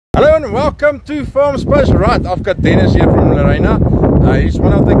Hello and welcome to Farm Space. Right, I've got Dennis here from Reina. He's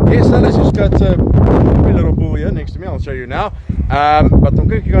one of the guest sellers. He's got a little bull here next to me. I'll show you now. But I'm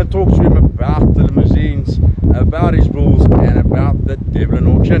quickly going to talk to him about the limousines, about his bulls, and about the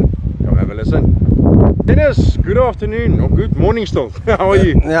Devlan auction. Come have a listen. Dennis, good afternoon, or good morning still. How are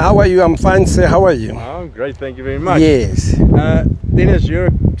you? How are you? I'm fine, sir. How are you? Oh, great. Thank you very much. Yes. Dennis, you're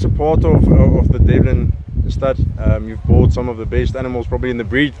a supporter of the Devlan stud. You've bought some of the best animals probably in the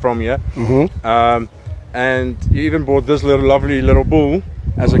breed from here. And you even bought this lovely little bull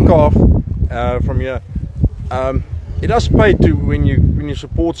as a calf from here. It does pay to when you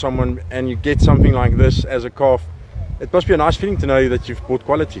support someone and you get something like this as a calf. It must be a nice feeling to know that you've bought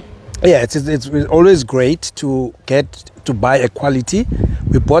quality. Yeah, it's always great to buy a quality.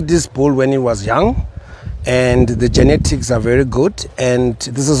 We bought this bull when he was young, and the genetics are very good, and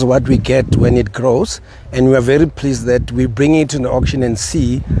this is what we get when it grows, and we are very pleased that we bring it to the auction and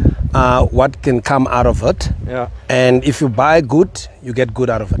see what can come out of it. Yeah. And if you buy good, you get good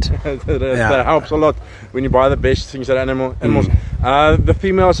out of it. That helps a lot when you buy the best things at animals. The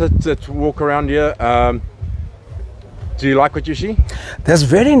females that walk around here, do you like what you see? There's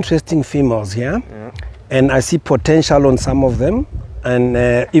very interesting females here, and I see potential on some of them. And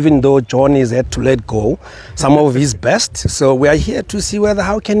even though John is had to let go some of his best, so we are here to see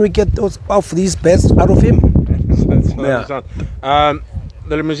how can we get those of these best out of him.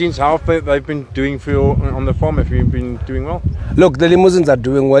 The limousines, how have they been doing for you on the farm? Have you been doing well? Look, the limousines are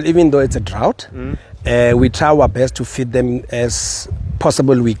doing well, even though it's a drought. We try our best to feed them as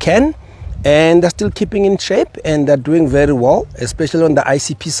possible we can, and they're still keeping in shape, and they're doing very well, especially on the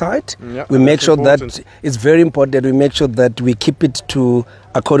ICP side. We make sure that it's very important that we make sure that we keep it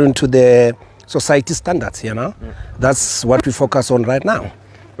according to the society standards. That's what we focus on right now.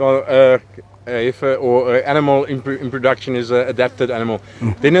 Well, if animal in production is an adapted animal.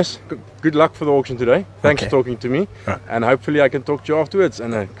 Dennis, good luck for the auction today. Thanks for talking to me, and hopefully I can talk to you afterwards.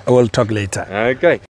 And I will talk later. Okay.